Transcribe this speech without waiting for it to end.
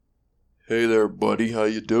Hey there, buddy. How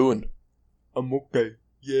you doing? I'm okay.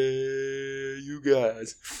 Yeah, you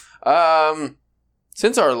guys.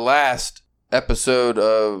 Since our last episode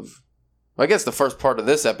of, I guess the first part of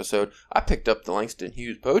this episode, I picked up the Langston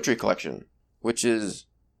Hughes poetry collection, which is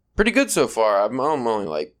pretty good so far. I'm only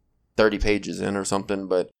like 30 pages in or something,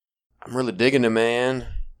 but I'm really digging it, man.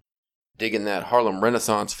 Digging that Harlem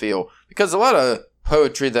Renaissance feel. Because a lot of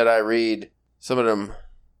poetry that I read, some of them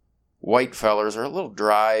white fellers are a little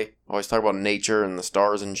dry. Always talk about nature and the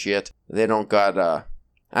stars and shit. They don't got,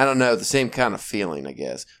 I don't know, the same kind of feeling, I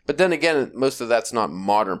guess. But then again, most of that's not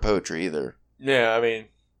modern poetry either. Yeah, I mean,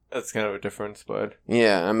 that's kind of a difference, but...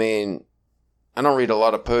 Yeah, I mean, I don't read a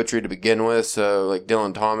lot of poetry to begin with, so, like,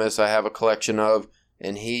 Dylan Thomas I have a collection of,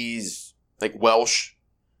 and he's, like, Welsh.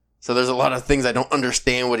 So there's a lot of things I don't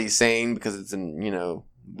understand what he's saying because it's in,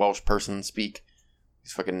 Welsh person speak.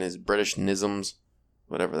 He's fucking his British nisms.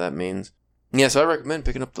 Whatever that means. Yeah, so I recommend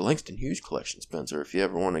picking up the Langston Hughes collection, Spencer, if you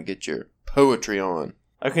ever want to get your poetry on.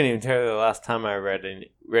 I couldn't even tell you the last time I read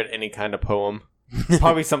any kind of poem.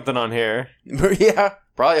 Probably something on here. Yeah,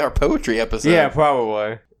 probably our poetry episode. Yeah,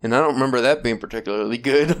 probably. And I don't remember that being particularly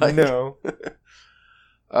good. No.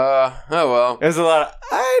 Oh well. There's a lot of,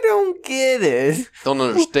 I don't get it. Don't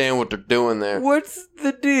understand what they're doing there. What's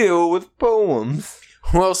the deal with poems?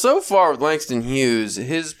 Well, so far with Langston Hughes,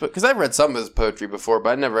 because I've read some of his poetry before, but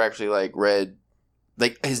I never actually read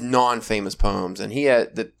his non-famous poems. And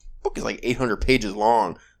the book is 800 pages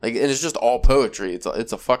long, and it's just all poetry. It's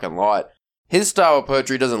a fucking lot. His style of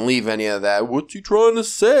poetry doesn't leave any of that. What's he trying to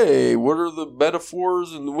say? What are the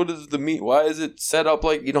metaphors and what is the meat? Why is it set up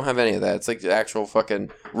like you don't have any of that? It's like the actual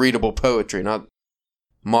fucking readable poetry, not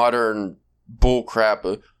modern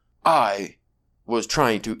bullcrap. I was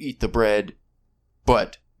trying to eat the bread.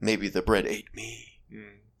 But maybe the bread ate me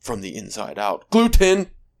from the inside out.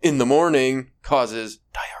 Gluten in the morning causes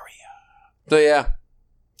diarrhea. So yeah,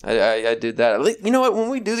 I did that. You know what? When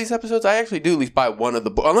we do these episodes, I actually do at least buy one of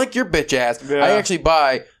the books. Unlike your bitch ass, yeah. I actually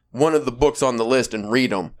buy one of the books on the list and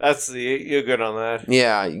read them. You're good on that.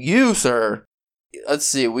 Yeah, you, sir. Let's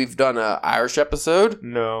see. We've done an Irish episode.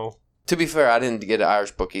 No. To be fair, I didn't get an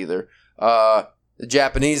Irish book either. The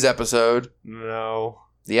Japanese episode. No.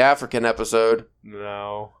 The African episode.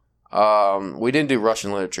 No. We didn't do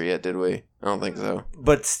Russian literature yet, did we? I don't think so.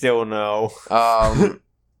 But still no. And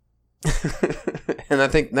I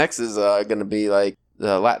think next is going to be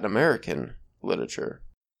the Latin American literature.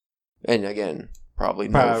 And again, probably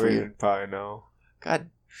no for you. Probably no.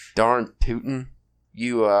 God darn tootin'.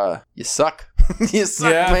 You suck. You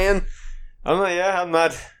suck, man. I'm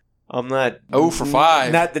not. 0 for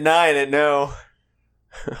 5. Not denying it, no.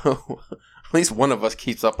 At least one of us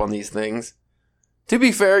keeps up on these things. To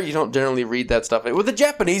be fair, you don't generally read that stuff. With the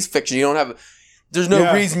Japanese fiction, you don't have... There's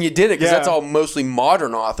no reason you did it, because that's all mostly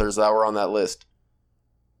modern authors that were on that list.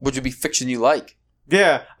 Which would be fiction you like.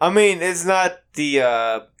 Yeah, I mean, it's not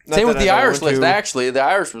the... Same with the Irish list, actually. The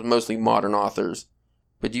Irish was mostly modern authors.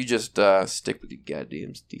 But you just stick with the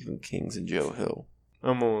goddamn Stephen Kings and Joe Hill.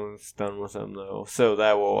 I'm almost done with them, though. So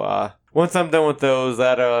that will... once I'm done with those,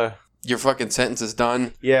 that... Your fucking sentence is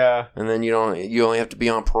done. Yeah. And then you only have to be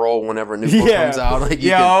on parole whenever a new book comes out.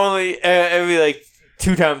 Only every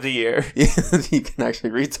 2 times a year. Yeah, you can actually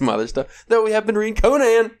read some other stuff. Though we have been reading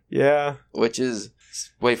Conan. Yeah. Which is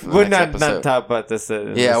wait for the next episode. Not talk about this.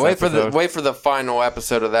 Wait for the final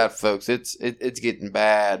episode of that, folks. It's getting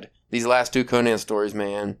bad. These last 2 Conan stories,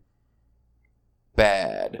 man.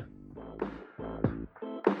 Bad.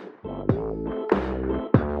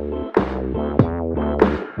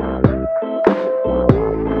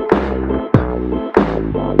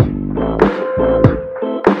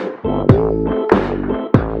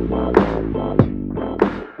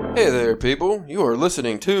 Hey there, people. You are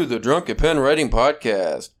listening to the Drunken Pen Writing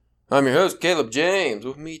Podcast. I'm your host, Caleb James.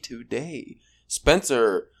 With me today,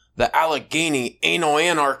 Spencer, the Allegheny Anal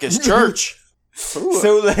Anarchist Church. Ooh,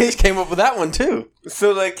 so, he came up with that one, too.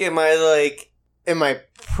 So, am I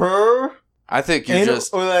per? I think you're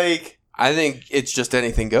just... Or, I think it's just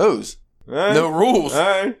anything goes. Right. No rules. All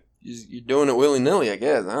right. You're doing it willy-nilly, I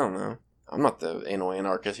guess. I don't know. I'm not the anal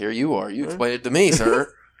anarchist here. You are. You explain it to me,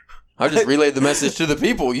 sir. I just relayed the message to the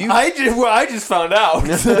people. I just found out.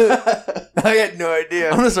 I had no idea.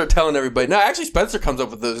 I'm going to start telling everybody. No, actually, Spencer comes up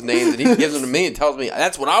with those names, and he gives them to me and tells me,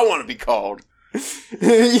 that's what I want to be called.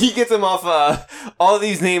 He gets them off, all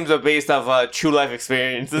these names are based off true life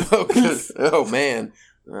experiences. Oh, man.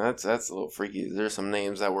 That's a little freaky. There's some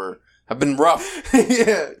names that have been rough.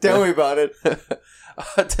 Yeah, tell me about it.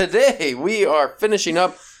 Today, we are finishing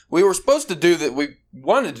up. We were supposed to do that. We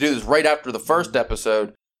wanted to do this right after the first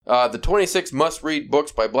episode. The 26 must-read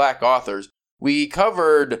books by black authors. We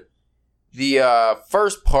covered The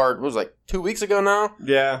first part was like 2 weeks ago now.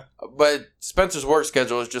 Yeah. But Spencer's work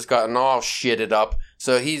schedule has just gotten all shitted up.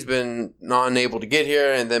 So he's been not unable to get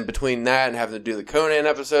here. And then between that and having to do the Conan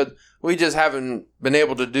episode, we just haven't been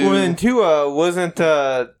able to do... Well, and two, wasn't...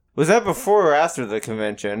 was that before or after the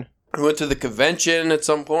convention? We went to the convention at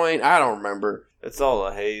some point. I don't remember. It's all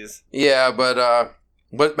a haze. Yeah, but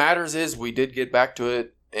what matters is we did get back to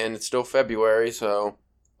it. And it's still February, so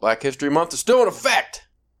Black History Month is still in effect.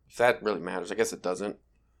 If that really matters. I guess it doesn't.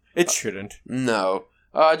 It shouldn't. No.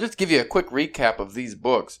 Just to give you a quick recap of these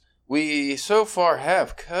books. We so far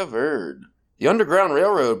have covered The Underground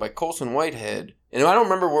Railroad by Colson Whitehead. And I don't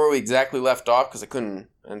remember where we exactly left off because I didn't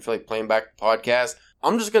feel like playing back the podcast.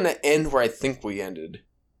 I'm just going to end where I think we ended.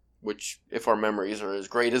 Which, if our memories are as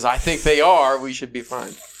great as I think they are, we should be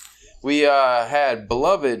fine. We had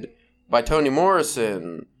Beloved by Toni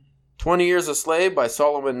Morrison. 20 Years a Slave by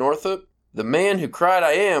Solomon Northup. The Man Who Cried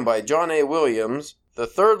I Am by John A. Williams. The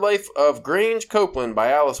Third Life of Grange Copeland by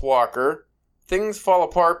Alice Walker. Things Fall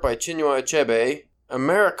Apart by Chinua Achebe.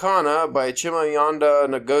 Americana by Chimamanda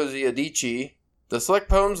Ngozi Adichie. The Select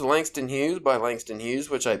Poems of Langston Hughes by Langston Hughes,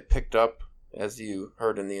 which I picked up, as you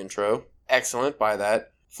heard in the intro. Excellent, by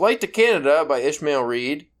that. Flight to Canada by Ishmael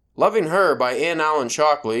Reed. Loving Her by Anne Allen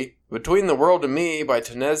Shockley. Between the World and Me by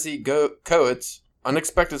Ta-Nehisi Coates.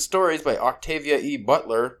 Unexpected Stories by Octavia E.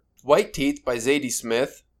 Butler. White Teeth by Zadie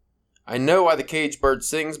Smith. I Know Why the Caged Bird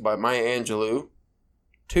Sings by Maya Angelou.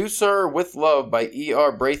 To Sir with Love by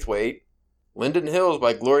E.R. Braithwaite. Linden Hills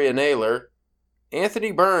by Gloria Naylor.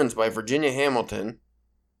 Anthony Burns by Virginia Hamilton.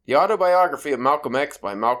 The Autobiography of Malcolm X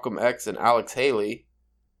by Malcolm X and Alex Haley.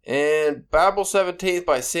 And Babel 17th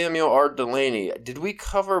by Samuel R. Delaney. Did we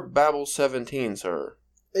cover Babel 17, sir?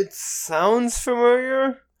 It sounds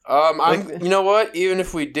familiar. You know what? Even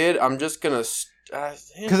if we did, I'm just gonna...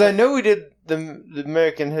 Because I know we did the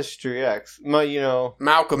American History X.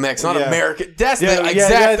 Malcolm X, not Yeah. American. That's the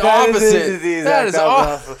exact opposite. That is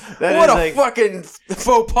awful. What a fucking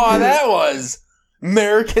faux pas that was.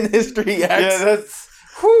 American History X. Yeah,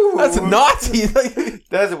 that's a Nazi.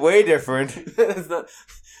 That's way different. That's not...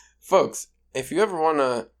 Folks, if you ever want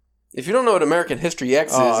to... If you don't know what American History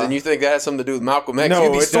X is and you think that has something to do with Malcolm X,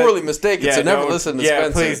 you'd be sorely mistaken, so never listen to Spencer.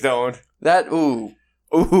 Yeah, please don't. Ooh.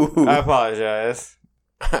 I apologize.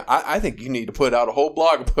 I think you need to put out a whole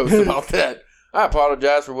blog post about that. I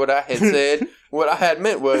apologize for what I had said. What I had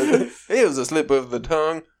meant was, it was a slip of the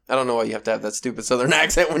tongue. I don't know why you have to have that stupid southern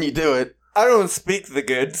accent when you do it. I don't speak the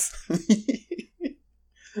goods.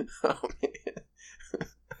 Oh, man.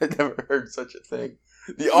 I've never heard such a thing.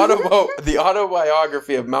 The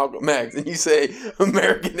autobiography of Malcolm X, and you say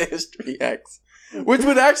American History X. Which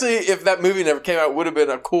would actually, if that movie never came out, would have been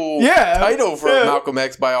a cool title for a Malcolm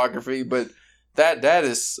X biography, but that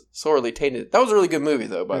is sorely tainted. That was a really good movie,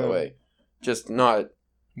 though, by the way. Just not...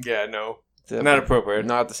 Yeah, no. Not appropriate.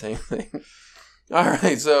 Not the same thing. All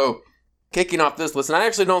right, so kicking off this list, and I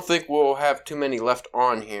actually don't think we'll have too many left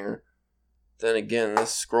on here. Then again,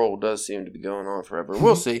 this scroll does seem to be going on forever.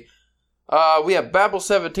 We'll see. We have Babel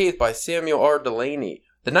 17th by Samuel R. Delaney.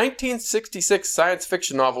 The 1966 science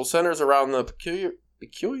fiction novel centers around the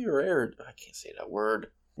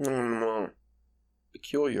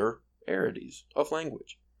peculiarities of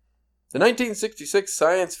language. The 1966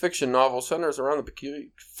 science fiction novel centers around the peculiar...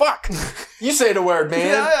 Fuck! You say the word,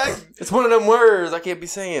 man. It's one of them words I can't be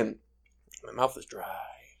saying. My mouth is dry.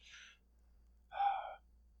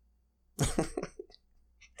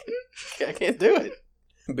 I can't do it.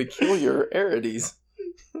 Peculiarities.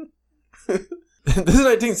 This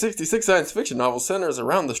 1966 science fiction novel centers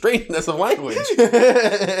around the strangeness of language.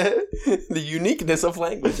 The uniqueness of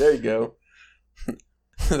language. There you go.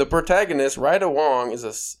 The protagonist, Rida Wong, is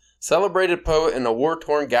a celebrated poet in a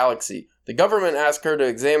war-torn galaxy. The government asks her to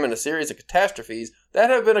examine a series of catastrophes that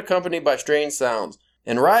have been accompanied by strange sounds.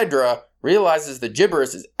 And Rydra realizes the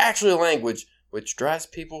gibberish is actually a language which drives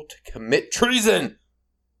people to commit treason.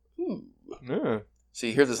 Ooh. Yeah. So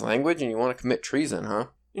you hear this language and you want to commit treason, huh?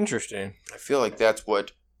 Interesting. I feel like that's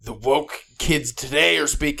what the woke kids today are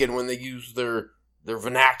speaking when they use their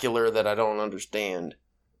vernacular that I don't understand.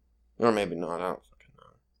 Or maybe not, I don't fucking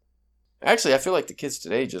know. Actually, I feel like the kids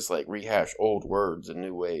today just like rehash old words in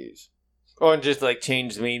new ways. Oh, and just like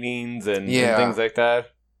change meanings and things like that.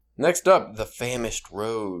 Next up, The Famished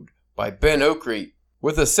Road by Ben Okri.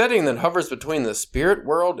 With a setting that hovers between the spirit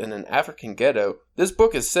world and an African ghetto, this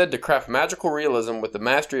book is said to craft magical realism with the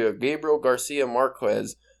mastery of Gabriel Garcia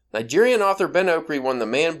Marquez. Nigerian author Ben Okri won the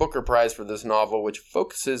Man Booker Prize for this novel, which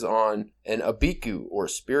focuses on an Abiku, or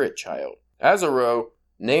spirit child. Azaro,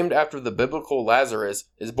 named after the biblical Lazarus,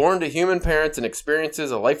 is born to human parents and experiences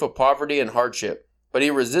a life of poverty and hardship. but he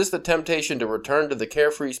resists the temptation to return to the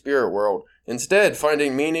carefree spirit world, instead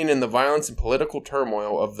finding meaning in the violence and political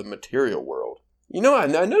turmoil of the material world. You know, I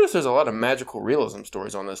noticed there's a lot of magical realism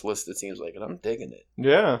stories on this list, it seems like, and I'm digging it.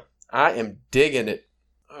 Yeah. I am digging it.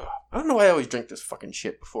 Ugh, I don't know why I always drink this fucking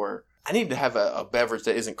shit before. I need to have a beverage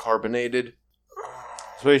that isn't carbonated.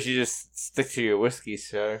 So you should just stick to your whiskey,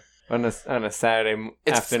 sir, on a Saturday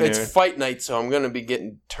afternoon. It's fight night, so I'm going to be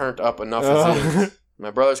getting turned up enough as it is. My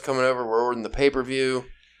brother's coming over. We're ordering the pay-per-view.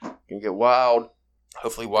 Gonna get wild.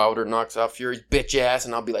 Hopefully Wilder knocks out Fury's bitch ass,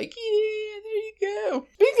 and I'll be like, yeah, there you go.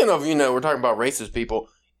 Speaking of, we're talking about racist people.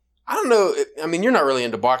 I don't know. I mean, you're not really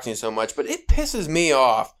into boxing so much, but it pisses me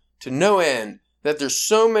off to no end that there's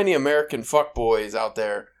so many American fuckboys out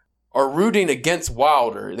there are rooting against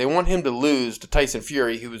Wilder. They want him to lose to Tyson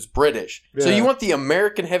Fury, who is British. Yeah. So you want the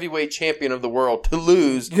American heavyweight champion of the world to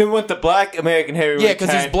lose. You want the black American heavyweight champion. Yeah,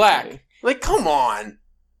 because he's black. Like, come on.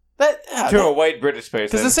 To a white British person.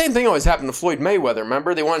 Because the same thing always happened to Floyd Mayweather,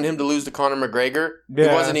 remember? They wanted him to lose to Conor McGregor. Yeah.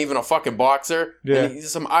 He wasn't even a fucking boxer. Yeah. And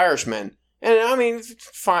he's some Irishman. And, I mean, it's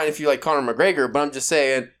fine if you like Conor McGregor, but I'm just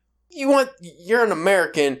saying, you're an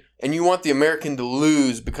American, and you want the American to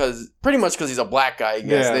lose pretty much because he's a black guy, I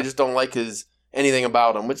guess. Yeah. They just don't like anything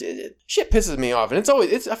about him, which shit pisses me off. And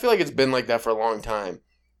I feel like it's been like that for a long time.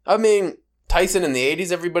 I mean, Tyson in the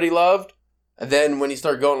 80s, everybody loved. And then when he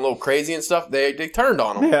started going a little crazy and stuff, they turned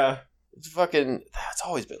on him. Yeah. It's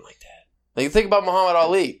always been like that. Like, think about Muhammad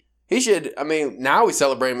Ali. Now we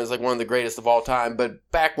celebrate him as like one of the greatest of all time, but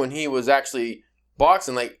back when he was actually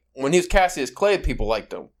boxing, like when he was Cassius Clay, people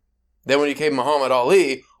liked him. Then when he came Muhammad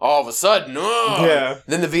Ali, all of a sudden,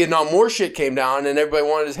 then the Vietnam War shit came down and everybody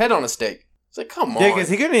wanted his head on a stake. It's like, come on. Yeah, because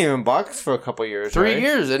he couldn't even box for a couple years, 3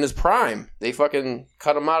 years in his prime. They fucking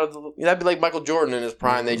cut him out of the... That'd be like Michael Jordan in his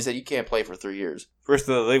prime. Mm-hmm. They just said, you can't play for 3 years. First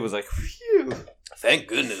of the league was like, phew. Thank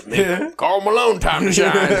goodness, man. Karl Malone, time to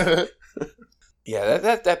shine. Yeah,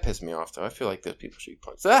 that pissed me off, though. I feel like those people should be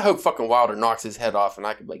punched. So I hope fucking Wilder knocks his head off and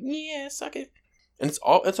I could be like, yeah, suck it. And it's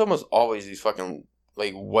almost always these fucking...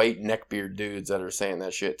 like white neckbeard dudes that are saying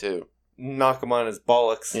that shit too. Knock him on his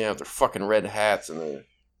bollocks. Yeah, with their fucking red hats and their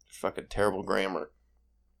fucking terrible grammar.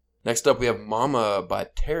 Next up, we have Mama by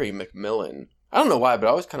Terry McMillan. I don't know why, but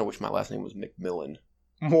I always kind of wish my last name was McMillan.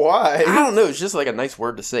 Why? I don't know. It's just like a nice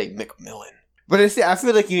word to say, McMillan. But I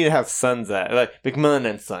feel like you need to have sons like McMillan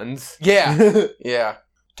and Sons. Yeah, yeah.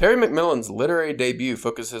 Terry McMillan's literary debut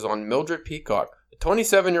focuses on Mildred Peacock,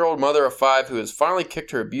 27-year-old mother of 5 who has finally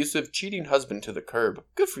kicked her abusive, cheating husband to the curb.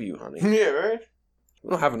 Good for you, honey. Yeah, right?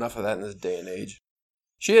 We don't have enough of that in this day and age.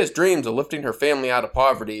 She has dreams of lifting her family out of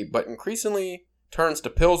poverty, but increasingly turns to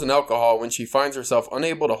pills and alcohol when she finds herself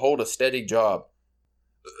unable to hold a steady job.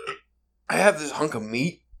 I have this hunk of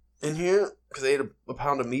meat in here, because I ate a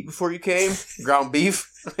pound of meat before you came, ground beef,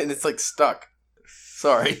 and it's like stuck.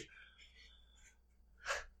 Sorry.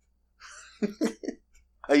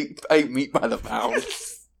 I eat meat by the pound.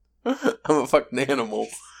 I'm a fucking animal.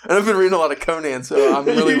 And I've been reading a lot of Conan, so I'm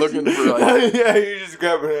really looking for like... Yeah, you're just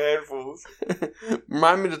grabbing handfuls.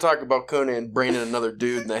 Remind me to talk about Conan braining another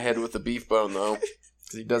dude in the head with a beef bone, though.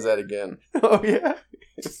 Because he does that again. Oh, yeah?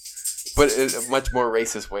 But in a much more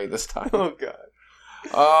racist way this time. Oh,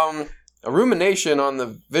 God. A rumination on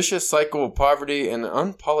the vicious cycle of poverty and an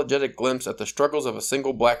unapologetic glimpse at the struggles of a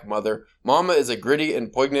single black mother, Mama is a gritty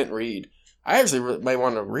and poignant read. I actually might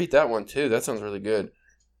want to read that one, too. That sounds really good.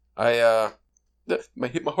 That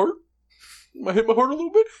might hit my heart. Might hit my heart a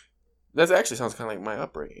little bit. That actually sounds kind of like my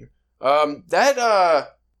upbringing. What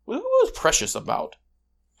was Precious about?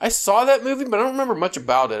 I saw that movie, but I don't remember much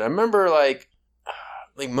about it. I remember, like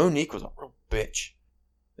Monique was a real bitch.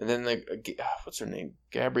 And then, what's her name?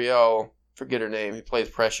 Gabrielle, forget her name. He plays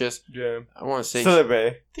Precious. Yeah. I want to say... Philippe.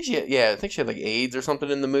 I think she had, like, AIDS or something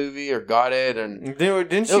in the movie, or got it, and...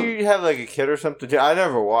 Didn't she have, like, a kid or something? I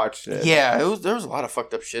never watched it. Yeah, there was a lot of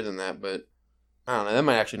fucked up shit in that, but... I don't know, that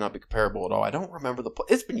might actually not be comparable at all. I don't remember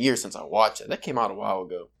it's been years since I watched it. That came out a while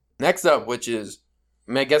ago. Next up, which is...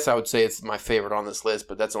 I guess I would say it's my favorite on this list,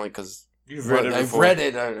 but that's only because... You've read it before. I've read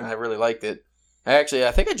it, and I really liked it. I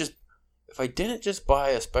think if I didn't just buy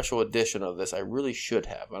a special edition of this, I really should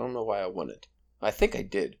have. I don't know why I wouldn't. I think I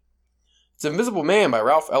did. It's Invisible Man by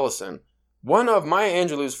Ralph Ellison. One of Maya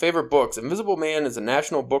Angelou's favorite books, Invisible Man is a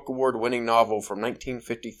National Book Award winning novel from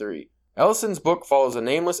 1953. Ellison's book follows a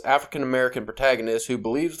nameless African-American protagonist who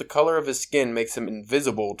believes the color of his skin makes him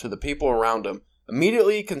invisible to the people around him.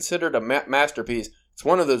 Immediately considered a masterpiece, it's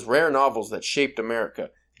one of those rare novels that shaped America.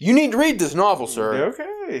 You need to read this novel, sir.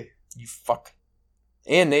 Okay. You fuck.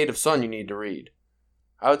 And Native Son you need to read.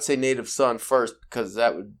 I would say Native Son first because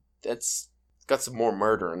that's got some more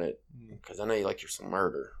murder in it. Because I know you like some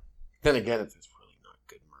murder. Then again, it's really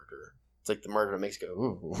It's like the murder that makes you go,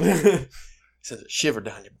 ooh. Sends a shiver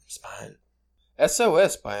down your spine.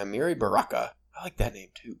 SOS by Amiri Baraka. I like that name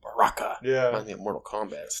too. Baraka. Yeah. Reminds me of Mortal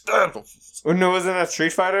Kombat. Oh, no, wasn't that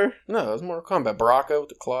Street Fighter? No, it was Mortal Kombat. Baraka with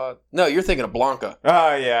the claw. No, you're thinking of Blanca.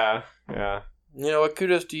 Oh, yeah. Yeah. You know what?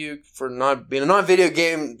 Kudos to you for not being a non-video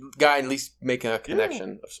game guy and at least making a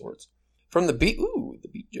connection of sorts. From the Beat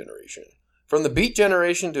Generation. From the Beat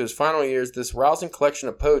Generation to his final years, this rousing collection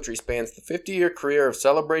of poetry spans the 50-year career of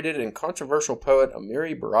celebrated and controversial poet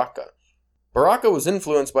Amiri Baraka. Baraka was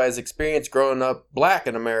influenced by his experience growing up black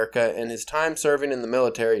in America and his time serving in the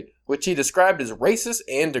military, which he described as racist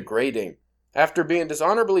and degrading. After being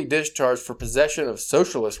dishonorably discharged for possession of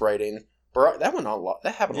socialist writings, that happened a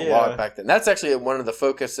lot back then. That's actually one of the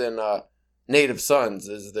focus in Native Sons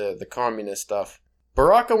is the communist stuff.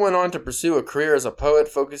 Baraka went on to pursue a career as a poet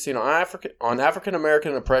focusing on African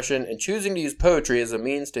American oppression and choosing to use poetry as a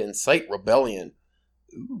means to incite rebellion.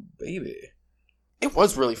 Ooh, baby. It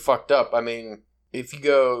was really fucked up. I mean, if you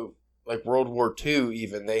go like World War II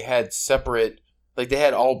even, they had separate, like they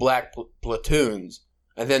had all black platoons.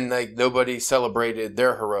 And then like nobody celebrated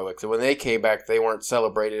their heroics. And when they came back, they weren't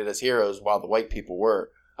celebrated as heroes while the white people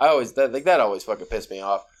were. That always fucking pissed me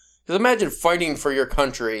off. Because imagine fighting for your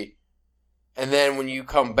country, and then when you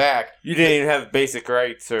come back, you didn't even have basic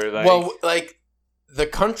rights or like. Well, like the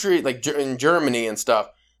country, like in Germany and stuff,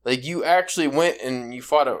 like you actually went and you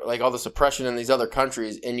fought like all this oppression in these other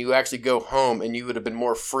countries, and you actually go home and you would have been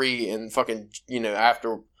more free and fucking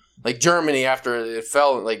after like Germany after it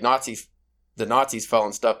fell like the Nazis fell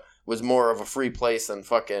and stuff, was more of a free place than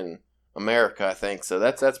fucking America, I think. So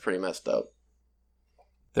that's pretty messed up.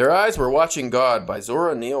 Their Eyes Were Watching God by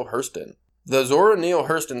Zora Neale Hurston. Though Zora Neale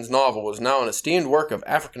Hurston's novel was now an esteemed work of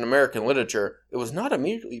African American literature, it was not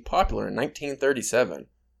immediately popular in 1937.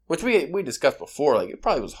 Which we discussed before. Like, it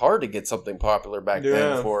probably was hard to get something popular back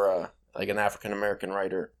then for like an African American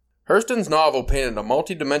writer. Hurston's novel painted a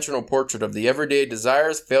multi-dimensional portrait of the everyday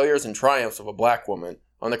desires, failures, and triumphs of a black woman.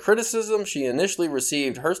 On the criticism she initially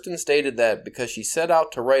received, Hurston stated that because she set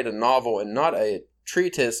out to write a novel and not a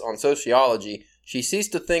treatise on sociology, she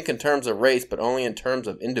ceased to think in terms of race, but only in terms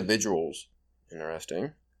of individuals.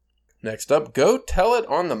 Interesting. Next up, Go Tell It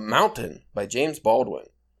on the Mountain by James Baldwin.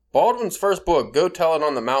 Baldwin's first book, Go Tell It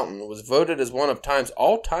on the Mountain, was voted as one of Time's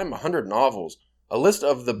all-time 100 novels, a list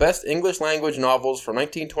of the best English-language novels from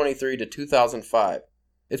 1923 to 2005.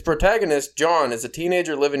 Its protagonist, John, is a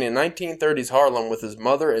teenager living in 1930s Harlem with his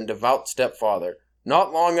mother and devout stepfather.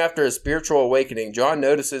 Not long after his spiritual awakening, John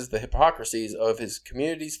notices the hypocrisies of his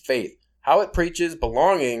community's faith, how it preaches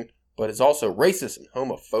belonging, but is also racist and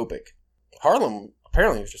homophobic. Harlem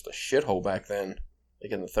apparently was just a shithole back then,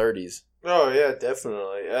 like in the 30s. Oh, yeah,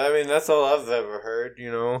 definitely. I mean, that's all I've ever heard,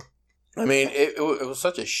 I mean, it was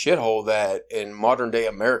such a shithole that in modern-day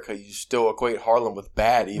America, you still equate Harlem with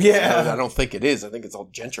bad. Even I don't think it is. I think it's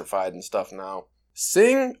all gentrified and stuff now.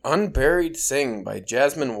 Sing, Unburied Sing by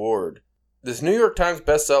Jasmine Ward. This New York Times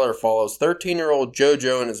bestseller follows 13-year-old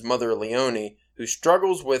JoJo and his mother, Leonie, who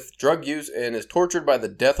struggles with drug use and is tortured by the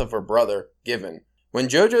death of her brother, Given. When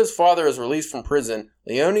JoJo's father is released from prison,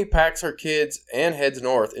 Leonie packs her kids and heads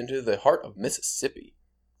north into the heart of Mississippi.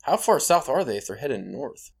 How far south are they if they're heading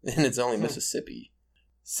north? And it's only Mississippi.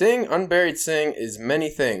 Sing, Unburied Sing is many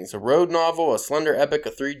things. A road novel, a slender epic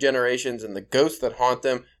of 3 generations and the ghosts that haunt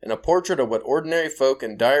them, and a portrait of what ordinary folk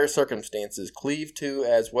in dire circumstances cleave to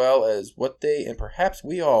as well as what they, and perhaps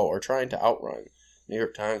we all, are trying to outrun. New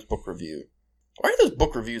York Times Book Review. Why are those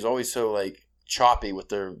book reviews always so, choppy with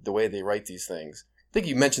the way they write these things? I think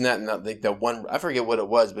you mentioned that in that one, I forget what it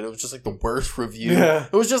was, but it was just the worst review. Yeah.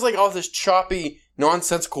 It was just all this choppy,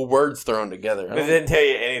 nonsensical words thrown together. It didn't tell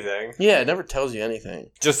you anything. Yeah, it never tells you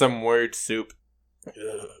anything. Just some word soup.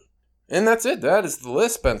 Ugh. And that's it. That is the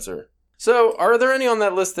list, Spencer. So, are there any on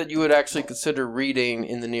that list that you would actually consider reading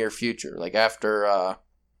in the near future? Like after,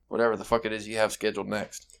 whatever the fuck it is you have scheduled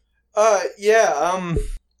next? Yeah,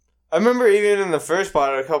 I remember even in the first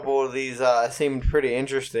part, a couple of these seemed pretty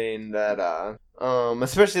interesting. That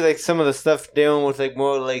especially some of the stuff dealing with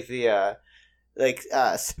more the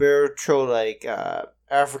spiritual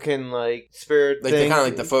African spirit, thing.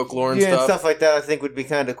 Kind of the folklore and stuff. Yeah, stuff like that. I think would be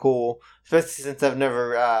kind of cool, especially since I've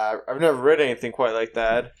never read anything quite like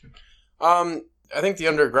that. I think the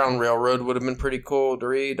Underground Railroad would have been pretty cool to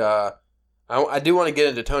read. I do want to get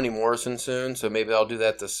into Toni Morrison soon, so maybe I'll do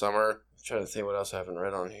that this summer. I'm trying to think what else I haven't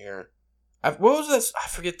read on here. What was this? I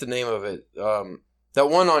forget the name of it. That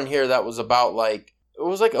one on here that was about it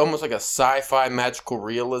was almost like a sci-fi magical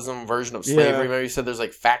realism version of slavery. Yeah. Maybe you said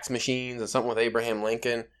there's fax machines and something with Abraham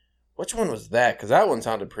Lincoln. Which one was that? Because that one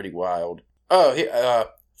sounded pretty wild. Oh,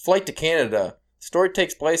 Flight to Canada. The story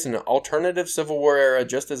takes place in an alternative Civil War era,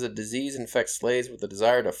 just as a disease infects slaves with the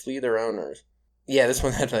desire to flee their owners. Yeah, this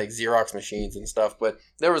one had like Xerox machines and stuff, but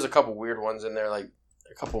there was a couple weird ones in there, like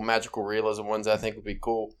a couple magical realism ones I think would be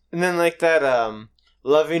cool. And then like that,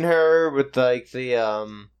 Loving Her with like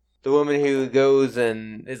the woman who goes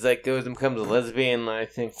and becomes a lesbian. I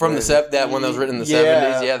think from that one that was written in the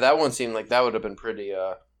 70s. Yeah, that one seemed like that would have been pretty.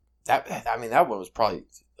 That one was probably,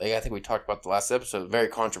 like, I think we talked about the last episode, very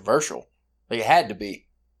controversial. Like, it had to be.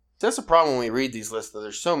 That's the problem when we read these lists, though.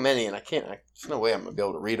 There's so many, and there's no way I'm going to be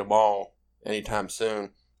able to read them all anytime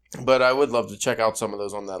soon. But I would love to check out some of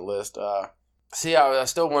those on that list. I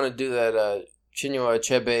still want to do that Chinua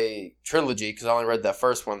Achebe trilogy, because I only read that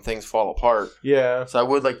first one, Things Fall Apart. Yeah. So I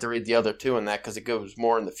would like to read the other two in that, because it goes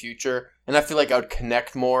more in the future. And I feel like I would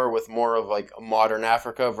connect more with more of, like, modern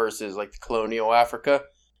Africa versus, like, the colonial Africa.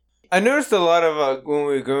 I noticed a lot of, when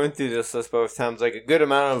we were going through this list both times, like a good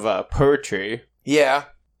amount of poetry. Yeah.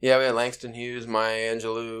 Yeah, we had Langston Hughes, Maya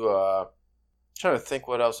Angelou. Trying to think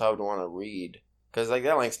what else I would want to read. Because, like,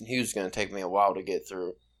 that Langston Hughes is going to take me a while to get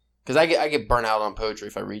through. Because I get burnt out on poetry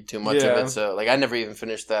if I read too much of it. So, like, I never even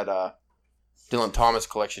finished that Dylan Thomas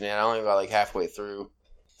collection yet. I only got, like, halfway through.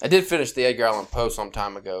 I did finish the Edgar Allan Poe some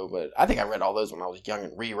time ago, but I think I read all those when I was young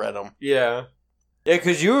and reread them. Yeah. Yeah,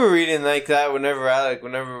 because you were reading like that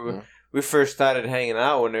whenever we first started hanging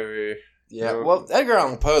out. Yeah, well, Edgar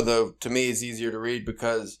Allan Poe, though, to me is easier to read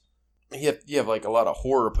because you have like a lot of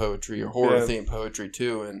horror poetry or horror-themed poetry,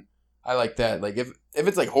 too, and I like that. Like, if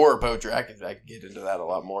it's like horror poetry, I could get into that a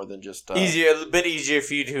lot more than just... a bit easier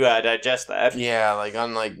for you to digest that. Yeah, like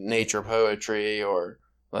unlike nature poetry or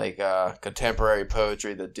like contemporary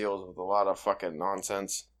poetry that deals with a lot of fucking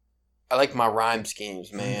nonsense. I like my rhyme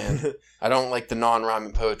schemes, man. I don't like the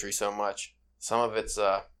non-rhyming poetry so much. Some of it's,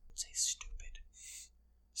 say stupid.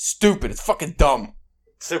 Stupid. It's fucking dumb.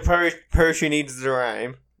 So poetry needs the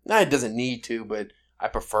rhyme. No, it doesn't need to, but I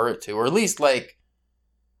prefer it to. Or at least, like,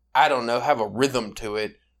 I don't know, have a rhythm to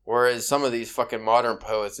it. Whereas some of these fucking modern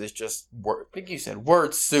poets is just, like you said,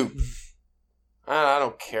 word soup. I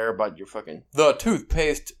don't care about your fucking, the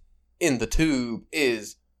toothpaste in the tube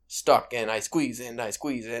is stuck and I squeeze and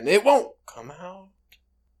it won't come out.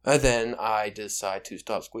 And then I decide to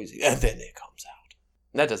stop squeezing and then it comes out.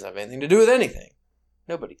 And that doesn't have anything to do with anything.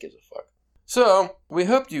 Nobody gives a fuck. So, we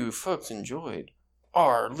hope you folks enjoyed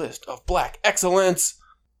our list of black excellence.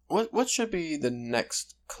 What should be the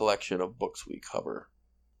next collection of books we cover?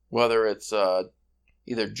 Whether it's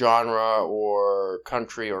either genre or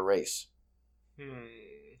country or race.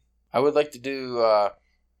 I would like to do...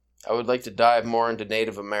 I would like to dive more into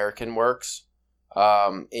Native American works,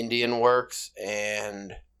 Indian works,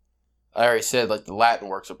 and I already said, like, the Latin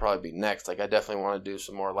works will probably be next. Like, I definitely want to do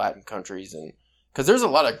some more Latin countries, and because there's a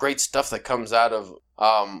lot of great stuff that comes out of,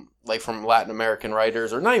 like, from Latin American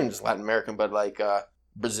writers, or not even just Latin American, but, like,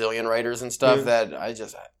 Brazilian writers and stuff that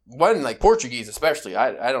like, Portuguese especially,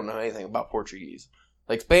 I don't know anything about Portuguese.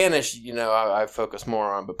 Like, Spanish, I focus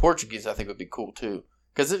more on, but Portuguese I think would be cool, too.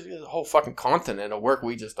 Because there's a whole fucking continent of work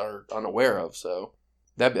we just are unaware of, so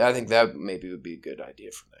I think that maybe would be a good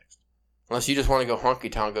idea for next. Unless you just want to go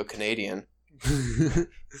honky tonk, go Canadian.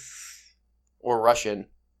 Or Russian.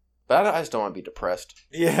 But I just don't want to be depressed.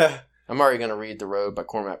 Yeah. I'm already going to read The Road by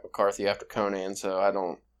Cormac McCarthy after Conan, so I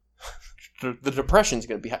don't... the depression's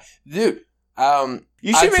going to be high. Dude,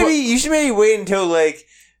 you should maybe wait until, like...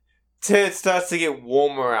 till it starts to get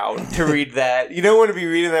warmer out to read that. You don't want to be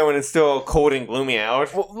reading that when it's still cold and gloomy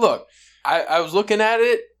out. Well, look, I was looking at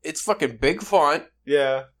it. It's fucking big font.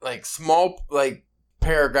 Yeah. Like, small, like,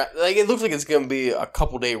 paragraph. Like, it looks like it's going to be a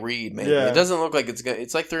couple-day read, maybe. Yeah. It doesn't look like it's going to...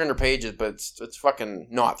 It's like 300 pages, but it's fucking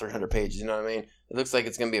not 300 pages, you know what I mean? It looks like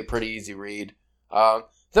it's going to be a pretty easy read.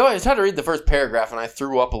 Though I just had to read the first paragraph, and I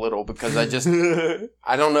threw up a little because I just...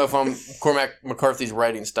 I don't know if Cormac McCarthy's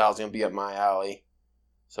writing style is going to be up my alley.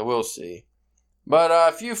 So we'll see.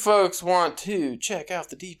 But if you folks want to check out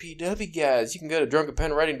the DPW guys, you can go to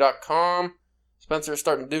drunkenpenwriting.com. Spencer's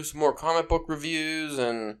starting to do some more comic book reviews,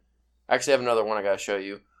 and I actually have another one I gotta show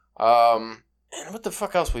you. And what the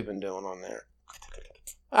fuck else we've been doing on there?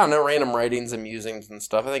 I don't know, random writings and musings and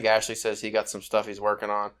stuff. I think Ashley says he got some stuff he's working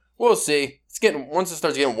on. We'll see. Once it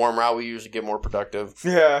starts getting warmer out, we usually get more productive.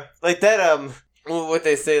 Yeah. Like that, what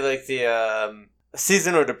they say, like the,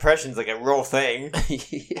 seasonal depression's like a real thing.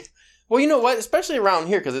 Yeah. Well, you know what? Especially around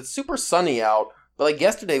here, because it's super sunny out. But, like,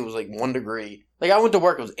 yesterday was, like, 1 degree. Like, I went to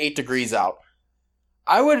work, it was 8 degrees out.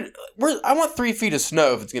 I want 3 feet of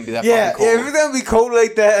snow if it's going to be that fucking cold. Yeah, if it's going to be cold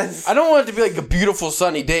like that. I don't want it to be, like, a beautiful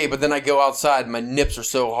sunny day, but then I go outside and my nips are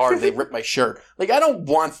so hard they rip my shirt. Like, I don't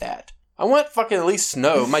want that. I want fucking at least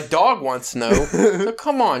snow. My dog wants snow. So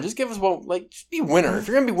come on, just give us one. Like, just be winter. If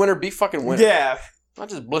you're gonna be winter, be fucking winter. Yeah. Not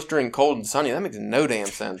just blistering cold and sunny. That makes no damn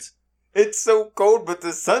sense. It's so cold, but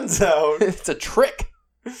the sun's out. It's a trick.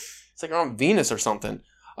 It's like we're on Venus or something.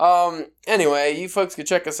 Anyway, you folks can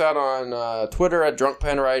check us out on Twitter at Drunk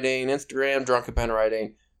Pen Writing, Instagram Drunken Pen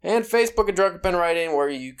Writing, and Facebook at Drunken Pen Writing, where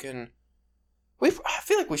you can. I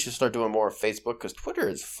feel like we should start doing more of Facebook because Twitter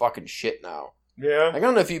is fucking shit now. Yeah. I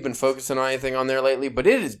don't know if you've been focusing on anything on there lately, but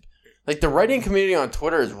it is like the writing community on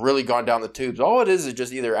Twitter has really gone down the tubes. All it is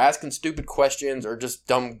just either asking stupid questions or just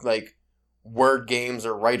dumb like word games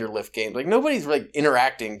or writer lift games. Like nobody's like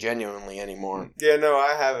interacting genuinely anymore. Yeah, no,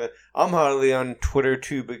 I haven't. I'm hardly on Twitter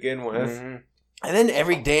to begin with. Mm-hmm. And then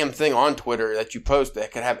every damn thing on Twitter that you post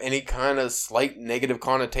that could have any kind of slight negative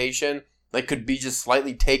connotation, like could be just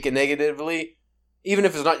slightly taken negatively, even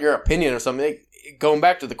if it's not your opinion or something. Like, going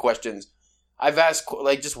back to the questions, I've asked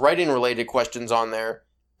like just writing related questions on there,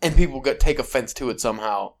 and people take offense to it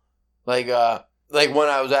somehow. Like when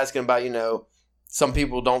I was asking about, some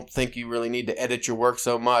people don't think you really need to edit your work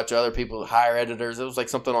so much. Other people hire editors. It was like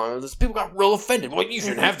something on this. People got real offended. Well, you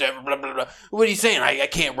shouldn't have to. Blah, blah, blah. What are you saying? I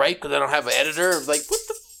can't write because I don't have an editor. Like, what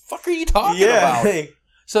the fuck are you talking about?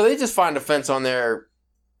 So they just find offense on there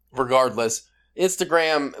regardless.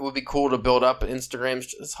 Instagram would be cool to build up.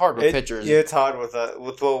 Instagram's it's hard with pictures. Yeah, it's hard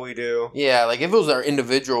with what we do. Yeah, like if it was our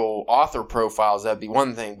individual author profiles, that'd be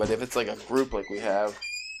one thing. But if it's like a group like we have.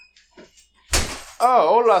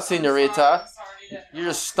 Oh, hola, señorita. You're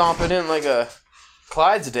just stomping in like a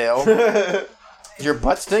Clydesdale. Your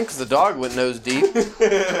butt stinks because the dog went nose deep.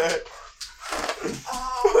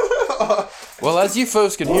 Well, as you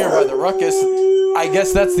folks can hear by the ruckus, I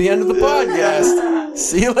guess that's the end of the podcast.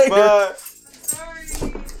 See you later. Bye.